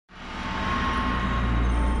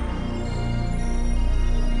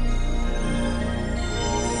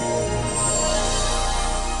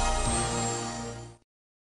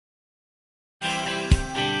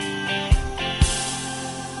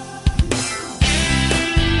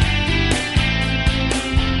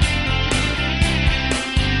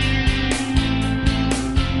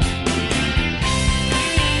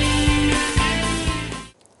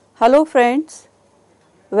Hello friends,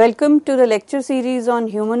 welcome to the lecture series on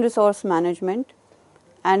human resource management,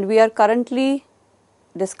 and we are currently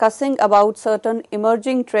discussing about certain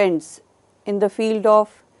emerging trends in the field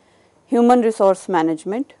of human resource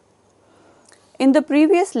management. In the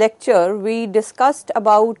previous lecture, we discussed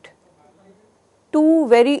about two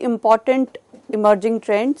very important emerging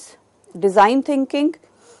trends, design thinking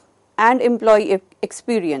and employee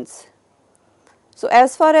experience. So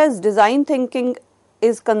as far as design thinking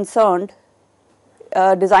is concerned,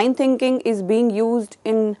 design thinking is being used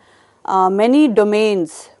in many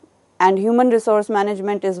domains, and human resource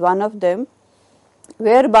management is one of them,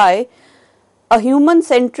 whereby a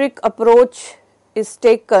human-centric approach is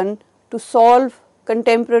taken to solve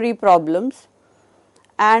contemporary problems,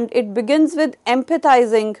 and it begins with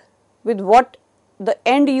empathizing with what the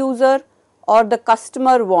end user or the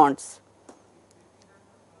customer wants.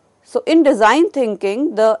 So in design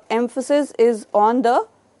thinking, the emphasis is on the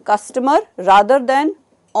customer rather than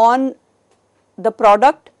on the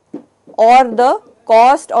product or the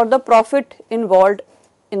cost or the profit involved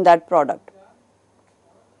in that product.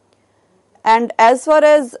 And as far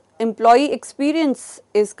as employee experience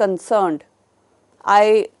is concerned,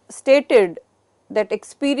 I stated that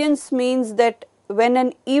experience means that when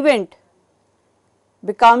an event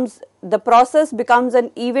the process becomes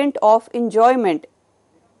an event of enjoyment,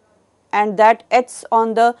 and that acts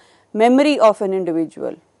on the memory of an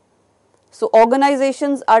individual. So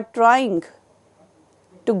organizations are trying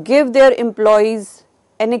to give their employees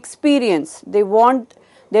an experience. They want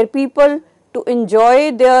their people to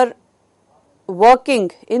enjoy their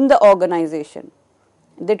working in the organization.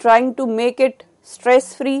 They're trying to make it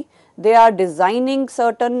stress-free. They are designing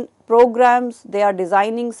certain programs, they are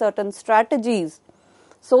designing certain strategies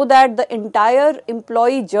so that the entire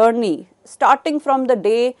employee journey, starting from the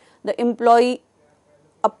day the employee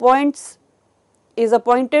is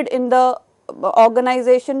appointed in the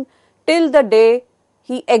organization till the day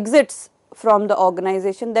he exits from the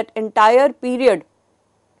organization, that entire period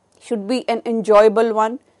should be an enjoyable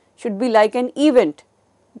one, should be like an event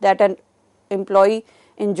that an employee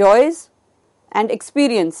enjoys and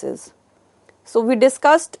experiences. So we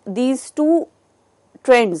discussed these two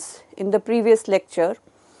trends in the previous lecture.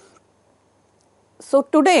 So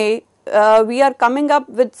today we are coming up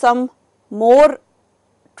with some more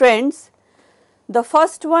trends. The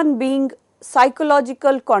first one being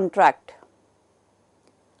psychological contract.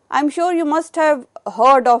 I'm sure you must have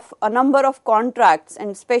heard of a number of contracts, and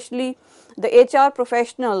especially the HR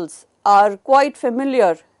professionals are quite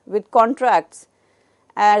familiar with contracts,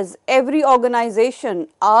 as every organization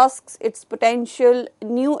asks its potential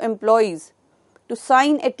new employees to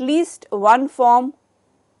sign at least one form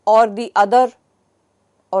or the other,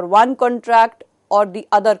 or one contract or the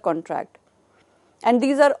other contract. And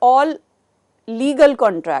these are all legal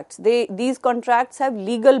contracts. These contracts have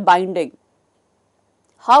legal binding.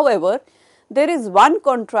 However, there is one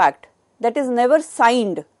contract that is never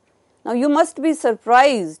signed. Now you must be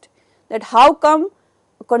surprised that how come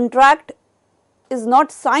a contract is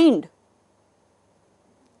not signed.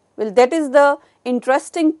 Well, that is the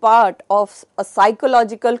interesting part of a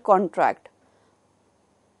psychological contract.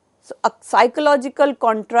 So a psychological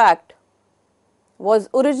contract was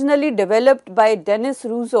originally developed by Dennis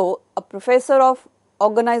Russo, a professor of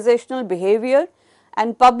organizational behavior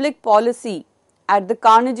and public policy at the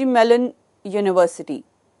Carnegie Mellon University.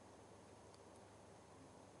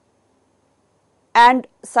 And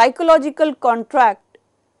psychological contract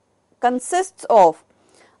consists of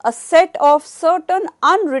a set of certain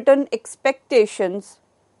unwritten expectations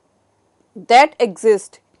that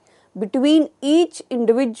exist between each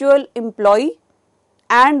individual employee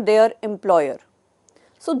and their employer.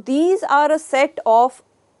 So these are a set of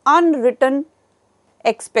unwritten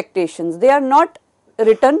expectations. They are not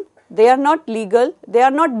written, they are not legal, they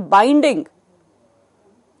are not binding.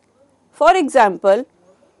 For example,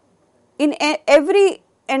 in every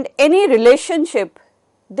and any relationship,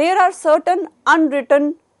 there are certain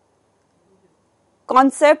unwritten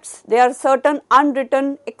concepts, there are certain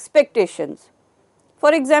unwritten expectations.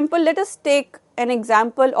 For example, let us take an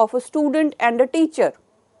example of a student and a teacher.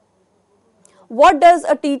 What does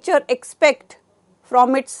a teacher expect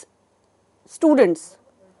from its students?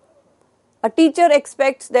 A teacher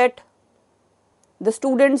expects that the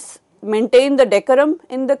students maintain the decorum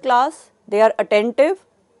in the class, they are attentive,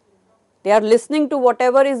 they are listening to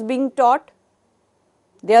whatever is being taught,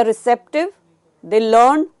 they are receptive, they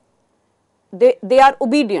learn, they are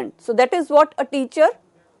obedient. So that is what a teacher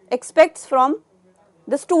expects from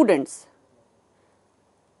the students.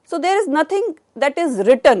 So there is nothing that is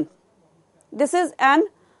written. This is an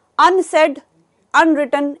unsaid,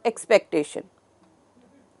 unwritten expectation.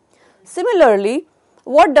 Similarly,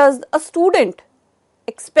 what does a student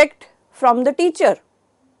expect from the teacher?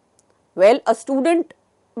 Well, a student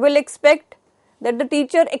will expect that the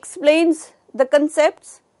teacher explains the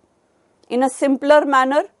concepts in a simpler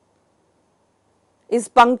manner, is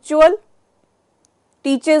punctual,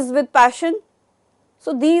 teaches with passion.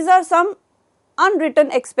 So, these are some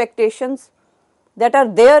unwritten expectations that are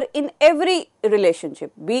there in every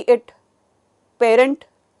relationship, be it parent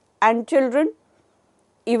and children,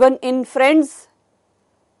 even in friends.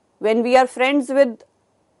 When we are friends with,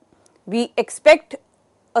 we expect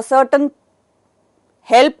a certain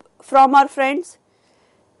help from our friends,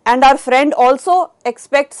 and our friend also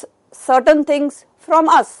expects certain things from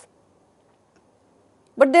us.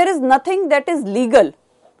 But there is nothing that is legal.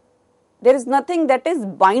 There is nothing that is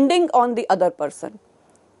binding on the other person.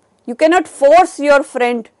 You cannot force your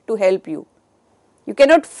friend to help you. You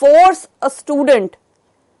cannot force a student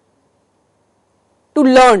to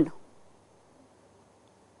learn.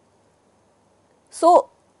 So,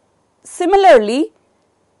 similarly,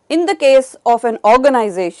 in the case of an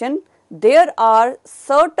organization, there are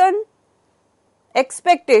certain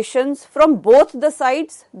expectations from both the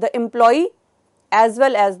sides, the employee as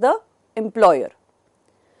well as the employer.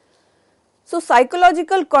 So,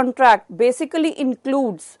 psychological contract basically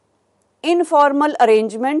includes informal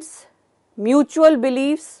arrangements, mutual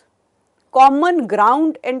beliefs, common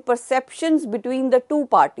ground and perceptions between the two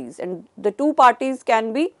parties, and the two parties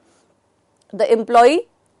can be the employee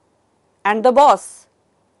and the boss,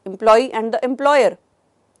 employee and the employer,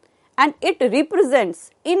 and it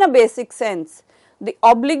represents in a basic sense the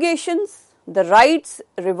obligations, the rights,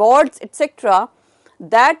 rewards, etc.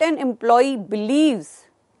 that an employee believes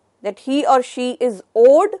that he or she is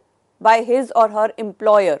owed by his or her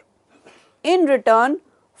employer in return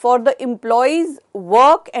for the employee's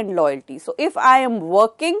work and loyalty. So, if I am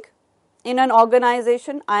working in an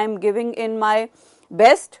organization, I am giving in my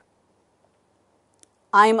best,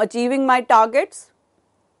 I am achieving my targets.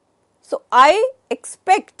 So, I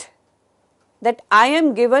expect that I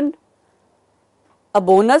am given a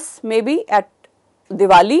bonus maybe at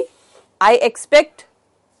Diwali. I expect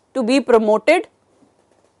to be promoted.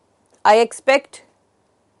 I expect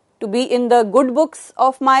to be in the good books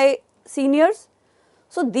of my seniors.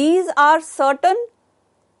 So, these are certain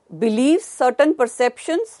beliefs, certain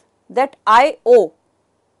perceptions that I owe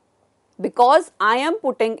because I am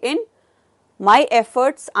putting in my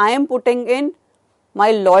efforts, I am putting in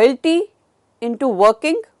my loyalty into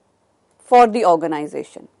working for the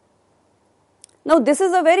organization. Now, this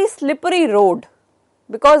is a very slippery road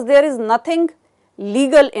because there is nothing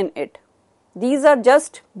legal in it. These are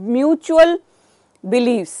just mutual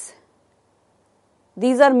beliefs.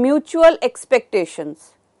 These are mutual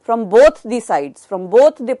expectations from both the sides, from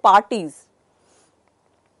both the parties.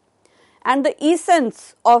 And the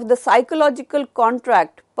essence of the psychological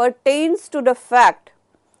contract pertains to the fact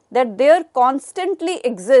that there constantly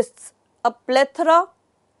exists a plethora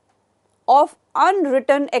of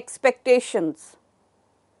unwritten expectations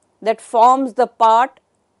that forms the part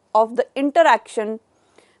of the interaction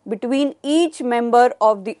between each member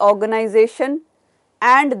of the organization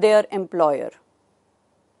and their employer.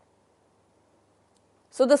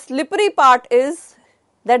 So, the slippery part is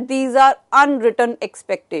that these are unwritten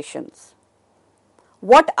expectations.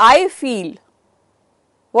 What I feel,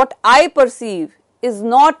 what I perceive is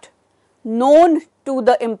not known to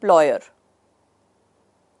the employer,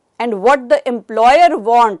 and what the employer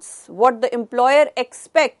wants, what the employer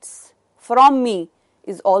expects from me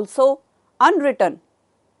is also unwritten.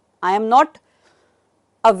 I am not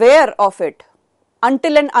aware of it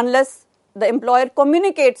until and unless the employer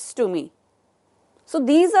communicates to me. So,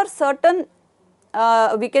 these are certain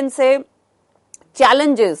we can say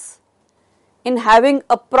challenges in having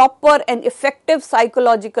a proper and effective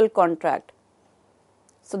psychological contract.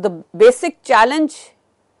 So, the basic challenge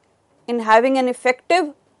in having an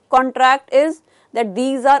effective contract is that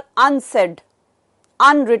these are unsaid,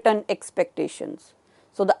 unwritten expectations.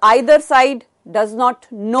 So, the either side does not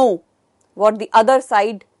know what the other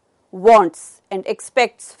side wants and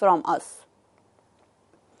expects from us.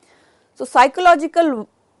 So, psychological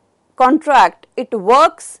contract, it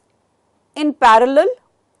works in parallel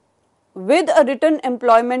with a written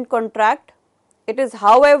employment contract. It is,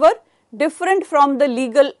 however, different from the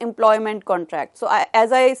legal employment contract. So,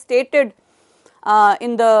 as I stated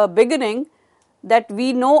in the beginning, that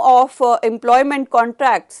we know of employment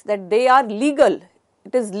contracts that they are legal.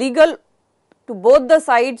 It is legal to both the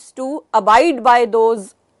sides to abide by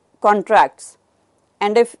those contracts,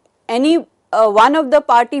 and if any one of the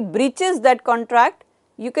party breaches that contract,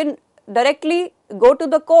 you can directly go to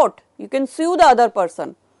the court, you can sue the other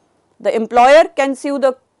person. The employer can sue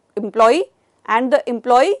the employee, and the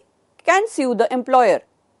employee can sue the employer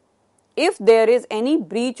if there is any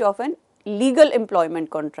breach of an legal employment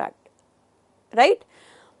contract, right?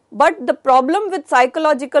 But the problem with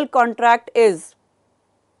psychological contract is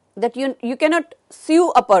that you cannot sue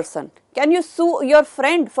a person. Can you sue your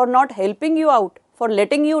friend for not helping you out, for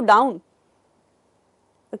letting you down?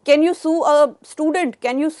 Can you sue a student?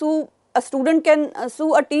 A student can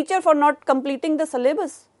sue a teacher for not completing the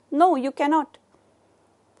syllabus? No, you cannot.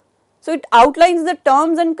 So it outlines the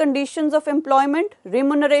terms and conditions of employment,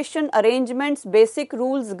 remuneration, arrangements, basic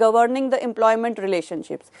rules governing the employment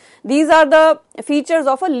relationships. These are the features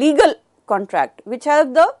of a legal contract which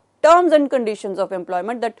have the terms and conditions of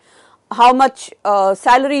employment, that how much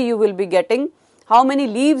salary you will be getting, how many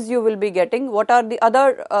leaves you will be getting, what are the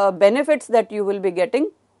other benefits that you will be getting.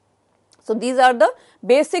 So these are the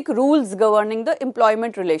basic rules governing the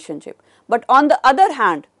employment relationship. But on the other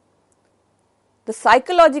hand, the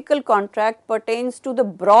psychological contract pertains to the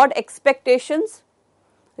broad expectations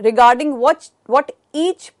regarding what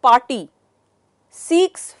each party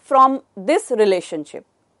seeks from this relationship.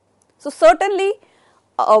 So certainly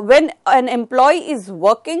when an employee is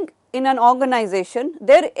working in an organization,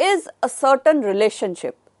 there is a certain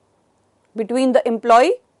relationship between the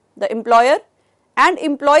employee, the employer, and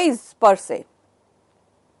employees per se.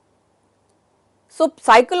 So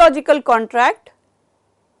psychological contract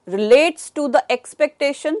relates to the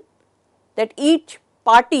expectation that each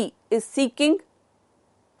party is seeking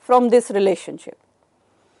from this relationship.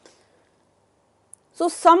 So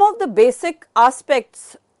some of the basic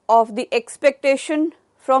aspects of the expectation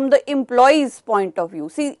from the employee's point of view.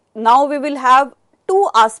 See, now we will have two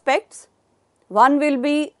aspects. One will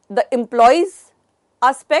be the employee's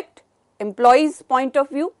aspect, employee's point of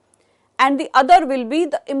view, and the other will be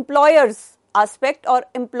the employer's aspect or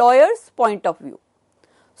employer's point of view.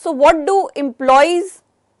 So what do employees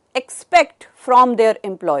expect from their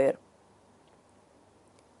employer?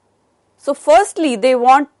 So firstly, they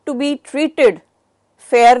want to be treated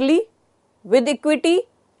fairly, with equity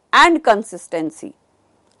and consistency.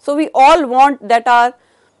 So we all want that our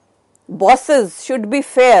bosses should be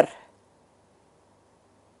fair,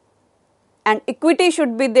 and equity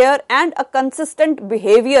should be there, and a consistent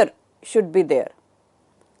behavior should be there.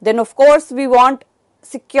 Then of course we want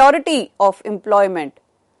security of employment.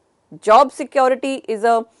 Job security is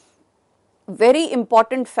a very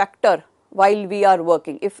important factor while we are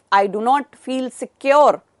working. If I do not feel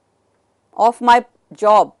secure of my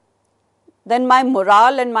job, then my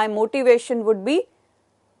morale and my motivation would be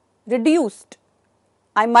reduced.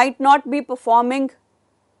 I might not be performing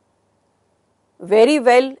very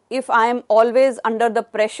well if I am always under the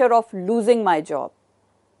pressure of losing my job.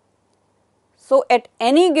 So at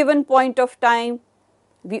any given point of time,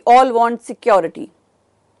 we all want security.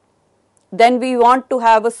 Then we want to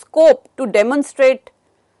have a scope to demonstrate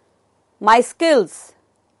my skills,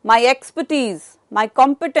 my expertise, my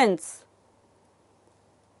competence.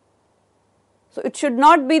 So it should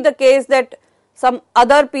not be the case that some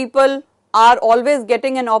other people are always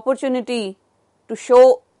getting an opportunity to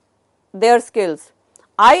show their skills.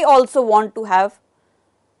 I also want to have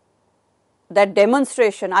that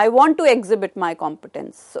demonstration. I want to exhibit my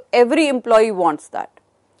competence. So every employee wants that.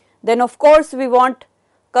 Then of course we want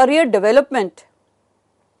career development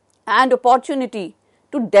and opportunity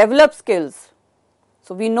to develop skills.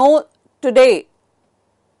 So we know today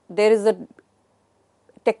there is a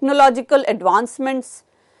technological advancements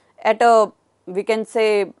at a, we can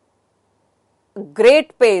say,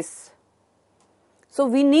 great pace. So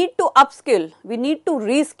we need to upskill, we need to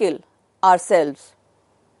reskill ourselves.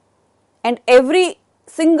 And every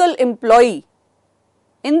single employee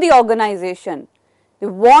in the organization, they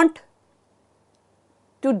want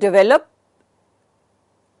to develop,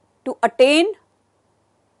 to attain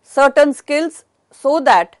certain skills so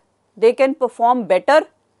that they can perform better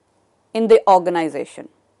in the organization.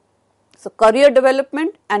 So career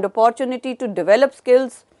development and opportunity to develop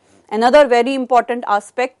skills, another very important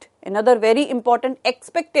aspect, another very important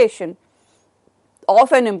expectation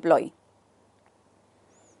of an employee.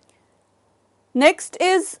 Next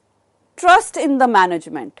is trust in the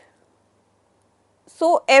management.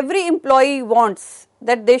 So every employee wants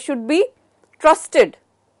that they should be trusted.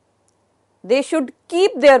 They should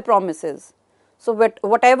keep their promises. So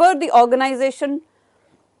whatever the organization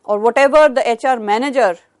or whatever the HR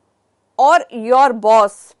manager or your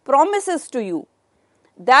boss promises to you,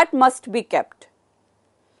 that must be kept.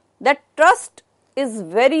 That trust is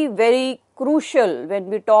very, very crucial when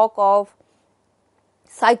we talk of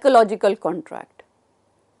psychological contract.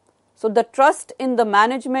 So the trust in the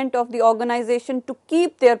management of the organization to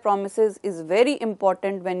keep their promises is very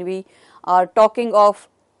important when we are talking of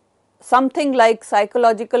something like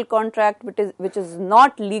psychological contract which is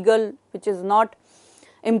not legal, which is not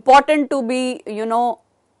important to be,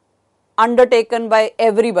 undertaken by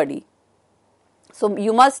everybody. So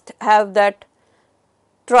you must have that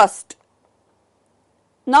trust.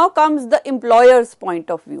 Now comes the employer's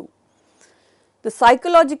point of view. The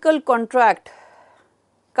psychological contract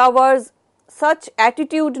covers such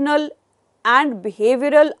attitudinal and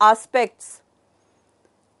behavioral aspects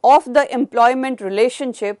of the employment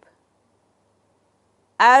relationship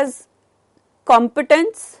as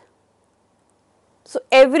competence. So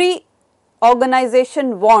every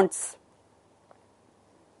organization wants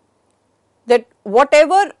that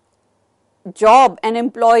whatever job an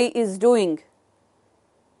employee is doing,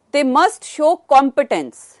 they must show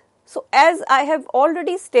competence. So as I have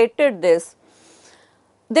already stated this,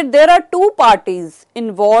 that there are two parties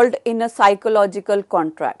involved in a psychological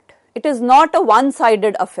contract. It is not a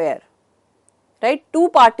one-sided affair, right? Two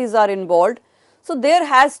parties are involved. So there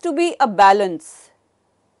has to be a balance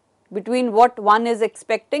between what one is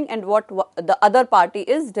expecting and what the other party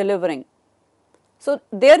is delivering. So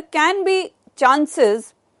there can be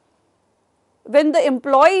chances when the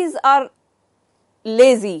employees are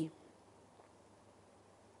lazy,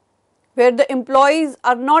 where the employees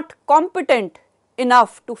are not competent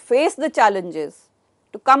enough to face the challenges,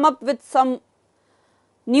 to come up with some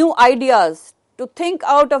new ideas, to think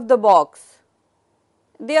out of the box.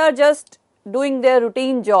 They are just doing their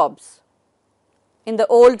routine jobs in the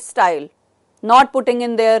old style, not putting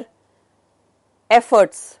in their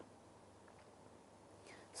efforts.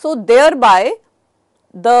 So thereby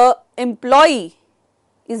the employee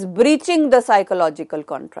is breaching the psychological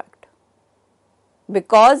contract,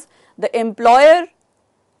 because the employer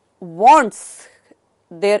wants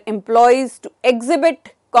their employees to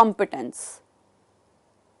exhibit competence.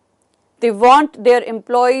 They want their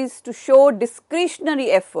employees to show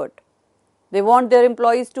discretionary effort. They want their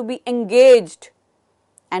employees to be engaged.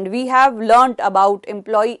 And we have learnt about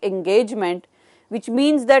employee engagement, which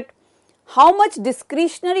means that how much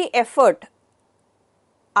discretionary effort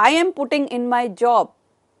I am putting in my job.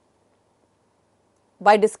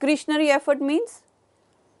 By discretionary effort means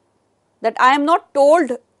that I am not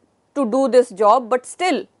told to do this job, but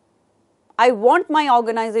still I want my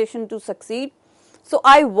organization to succeed, so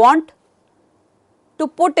I want to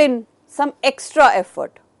put in some extra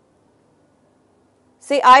effort.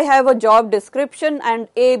 Say I have a job description and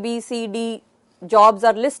A, B, C, D jobs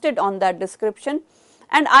are listed on that description,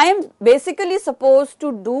 and I am basically supposed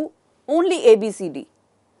to do only A, B, C, D.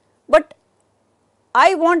 But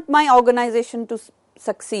I want my organization to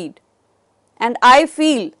succeed, and I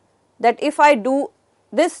feel that if I do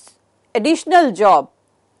this additional job,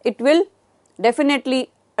 it will definitely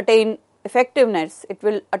attain effectiveness, it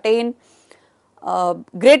will attain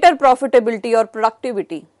greater profitability or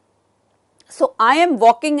productivity. So I am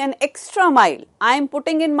walking an extra mile, I am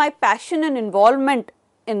putting in my passion and involvement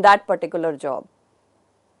in that particular job.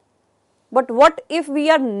 But what if we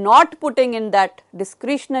are not putting in that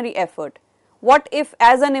discretionary effort? What if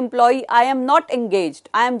as an employee I am not engaged,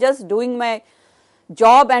 I am just doing my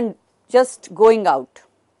job and just going out?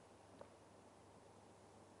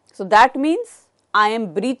 So that means I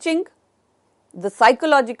am breaching the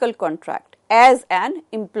psychological contract as an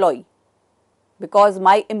employee, because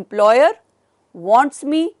my employer wants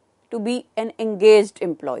me to be an engaged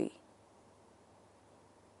employee.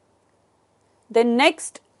 The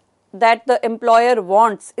next that the employer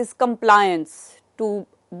wants is compliance to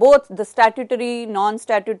both the statutory,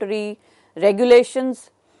 non-statutory regulations.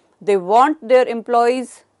 They want their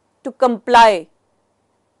employees to comply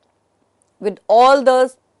with all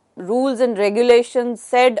the rules and regulations,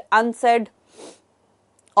 said, unsaid,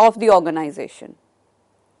 of the organization.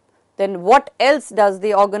 Then what else does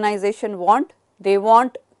the organization want? They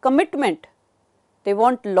want commitment, they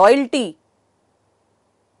want loyalty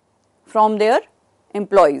from their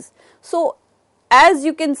employees. So as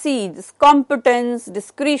you can see, this competence,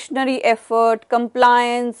 discretionary effort,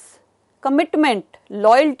 compliance, commitment,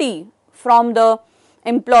 loyalty from the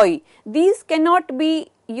employee, these cannot be,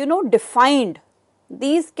 defined.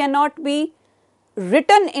 These cannot be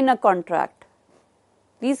written in a contract.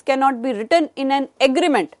 These cannot be written in an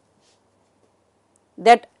agreement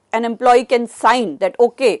that an employee can sign that,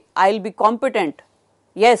 okay, I will be competent.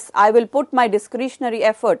 Yes, I will put my discretionary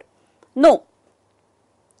effort. No.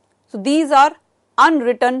 So these are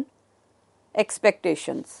unwritten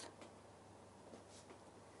expectations.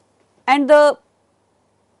 And the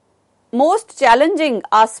most challenging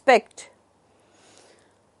aspect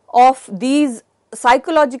of these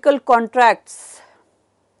psychological contracts,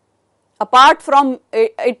 apart from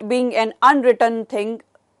it being an unwritten thing,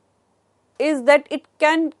 is that it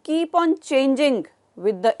can keep on changing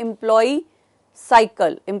with the employee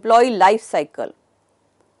cycle, employee life cycle.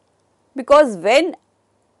 Because when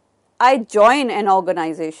I join an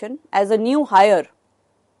organization as a new hire,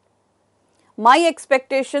 my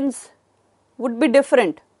expectations would be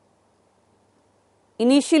different.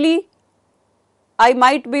 Initially, I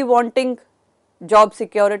might be wanting job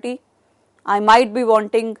security, I might be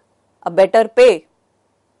wanting a better pay.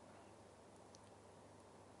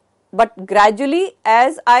 But gradually,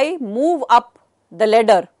 as I move up the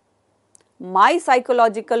ladder, my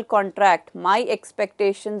psychological contract, my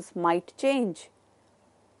expectations might change.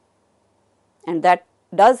 And that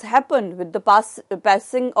does happen with the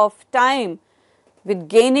passing of time, with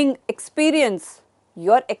gaining experience.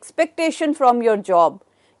 Your expectation from your job,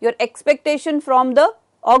 your expectation from the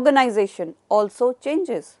organization also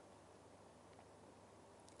changes.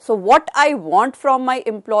 So what I want from my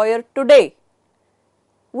employer today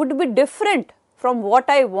would be different from what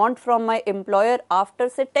I want from my employer after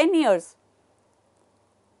say 10 years.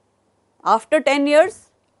 After 10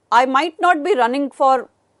 years, I might not be running for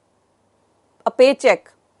a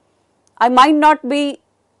paycheck. I might not be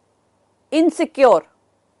insecure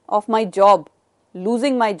of my job,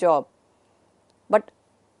 losing my job. But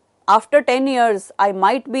after 10 years, I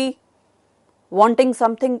might be wanting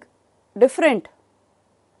something different.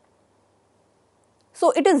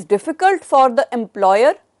 So it is difficult for the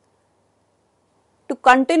employer to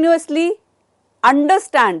continuously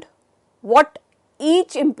understand what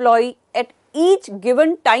each employee at each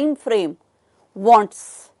given time frame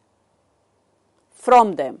wants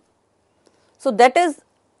from them. So that is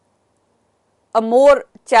a more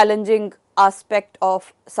challenging aspect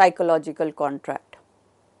of psychological contract.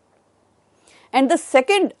 And the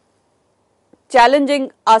second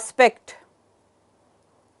challenging aspect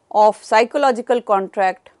of psychological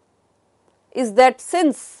contract is that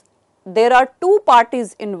since there are two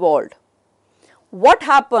parties involved, what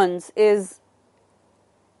happens is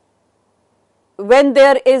when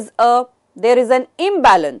there is an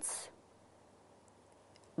imbalance.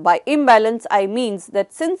 By imbalance, I means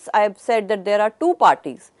that since I have said that there are two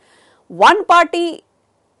parties, one party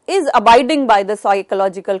is abiding by the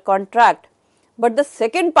psychological contract, but the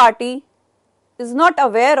second party is not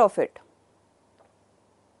aware of it.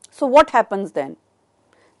 So what happens then?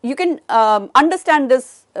 You can understand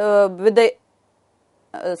this with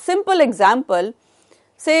a simple example.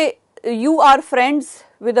 Say you are friends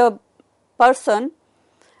with a person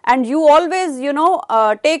and you always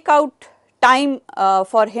take out time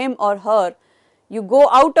for him or her, you go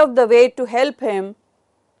out of the way to help him.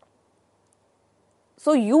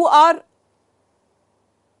 So you are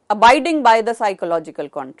abiding by the psychological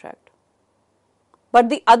contract. But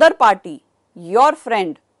the other party, your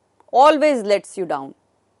friend, always lets you down,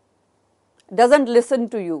 doesn't listen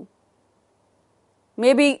to you,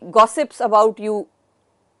 maybe gossips about you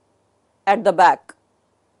at the back.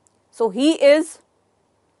 So he is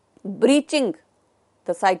breaching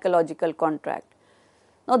the psychological contract.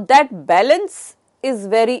 Now that balance is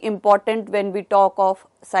very important when we talk of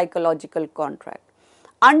psychological contract.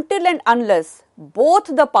 Until and unless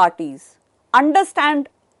both the parties understand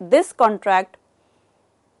this contract,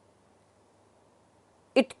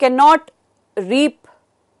 it cannot reap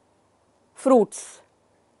fruits.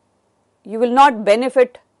 You will not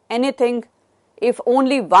benefit anything if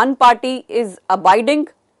only one party is abiding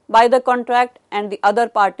by the contract and the other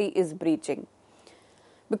party is breaching.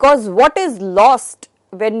 Because what is lost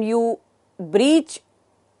when you breach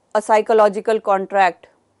a psychological contract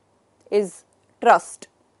is trust.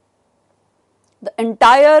 The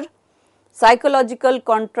entire psychological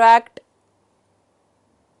contract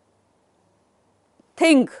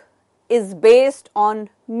thing is based on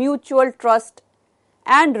mutual trust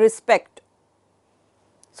and respect.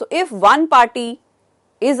 So if one party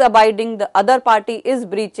is abiding, the other party is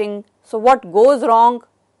breaching, so what goes wrong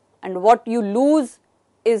and what you lose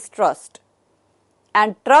is trust.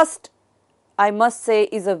 And trust, I must say,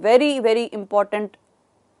 is a very, very important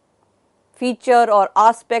feature or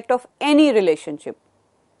aspect of any relationship.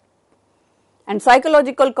 And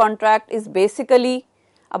psychological contract is basically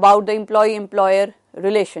about the employee-employer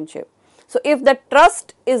relationship. So if the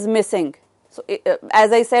trust is missing, so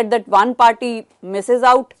as I said that one party misses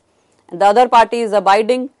out and the other party is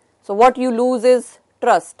abiding, so what you lose is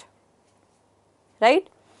trust, right?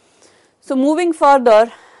 So moving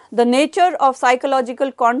further, the nature of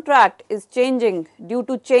psychological contract is changing due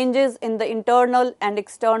to changes in the internal and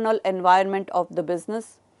external environment of the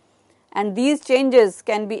business, and these changes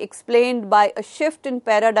can be explained by a shift in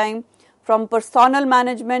paradigm from personnel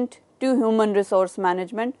management to human resource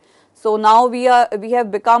management. So now we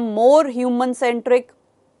have become more human centric.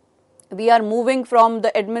 we are moving from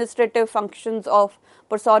the administrative functions of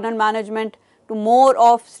personnel management to more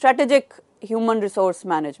of strategic human resource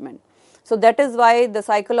management. So that is why the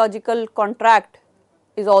psychological contract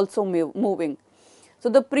is also moving. So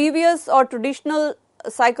the previous or traditional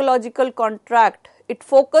psychological contract, it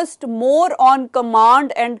focused more on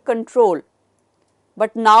command and control,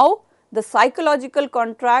 but now the psychological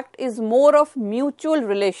contract is more of mutual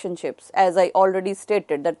relationships, as I already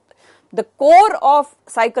stated, that the core of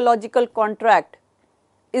psychological contract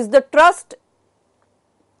is the trust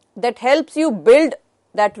that helps you build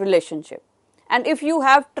that relationship. And if you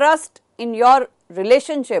have trust in your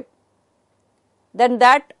relationship, then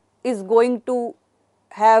that is going to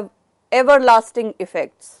have everlasting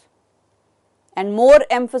effects. And more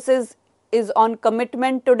emphasis is on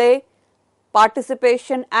commitment today,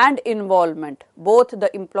 participation and involvement, both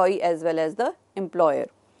the employee as well as the employer.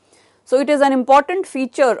 So it is an important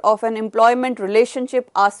feature of an employment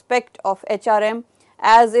relationship aspect of HRM,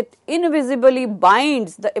 as it invisibly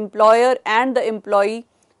binds the employer and the employee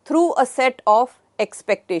through a set of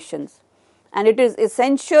expectations. And it is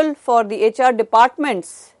essential for the HR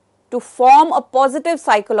departments to form a positive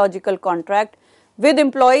psychological contract with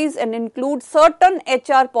employees and include certain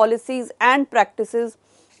HR policies and practices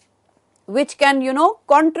which can,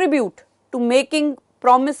 contribute to making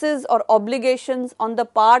promises or obligations on the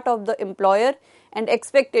part of the employer and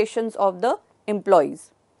expectations of the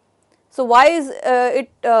employees. So why is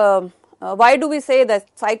why do we say that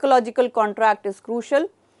psychological contract is crucial?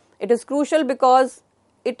 It is crucial because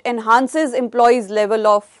it enhances employees' level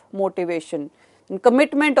of motivation, and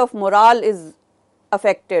commitment of morale is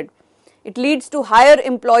affected. It leads to higher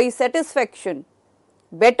employee satisfaction,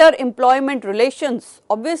 better employment relations.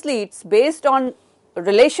 Obviously, it's based on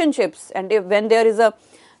relationships, and when there is a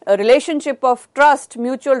relationship of trust,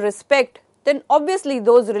 mutual respect, then obviously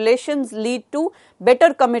those relations lead to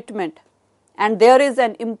better commitment, and there is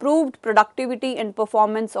an improved productivity and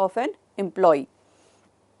performance of an employee.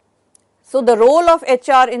 So the role of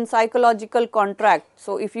HR in psychological contract,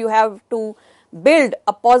 so if you have to build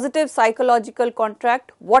a positive psychological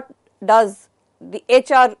contract, what does the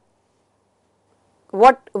HR,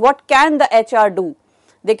 what can the HR do?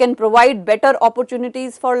 They can provide better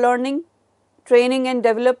opportunities for learning, training and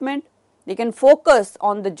development. They can focus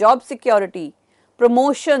on the job security,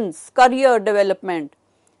 promotions, career development,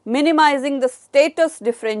 minimizing the status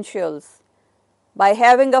differentials by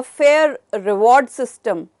having a fair reward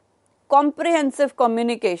system, comprehensive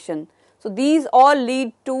communication. So these all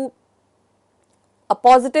lead to a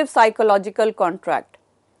positive psychological contract.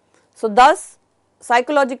 So thus,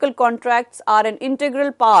 psychological contracts are an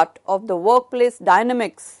integral part of the workplace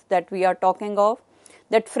dynamics that we are talking of,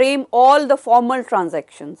 that frame all the formal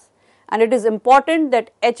transactions. And it is important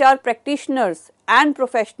that HR practitioners and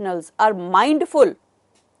professionals are mindful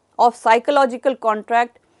of psychological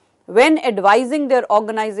contract when advising their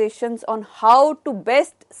organizations on how to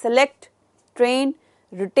best select, train,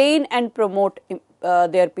 retain and promote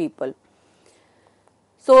their people.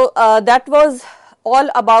 So that was all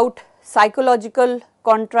about psychological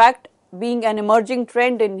contract being an emerging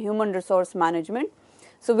trend in human resource management.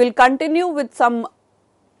 So we'll continue with some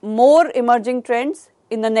more emerging trends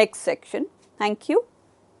in the next section. Thank you.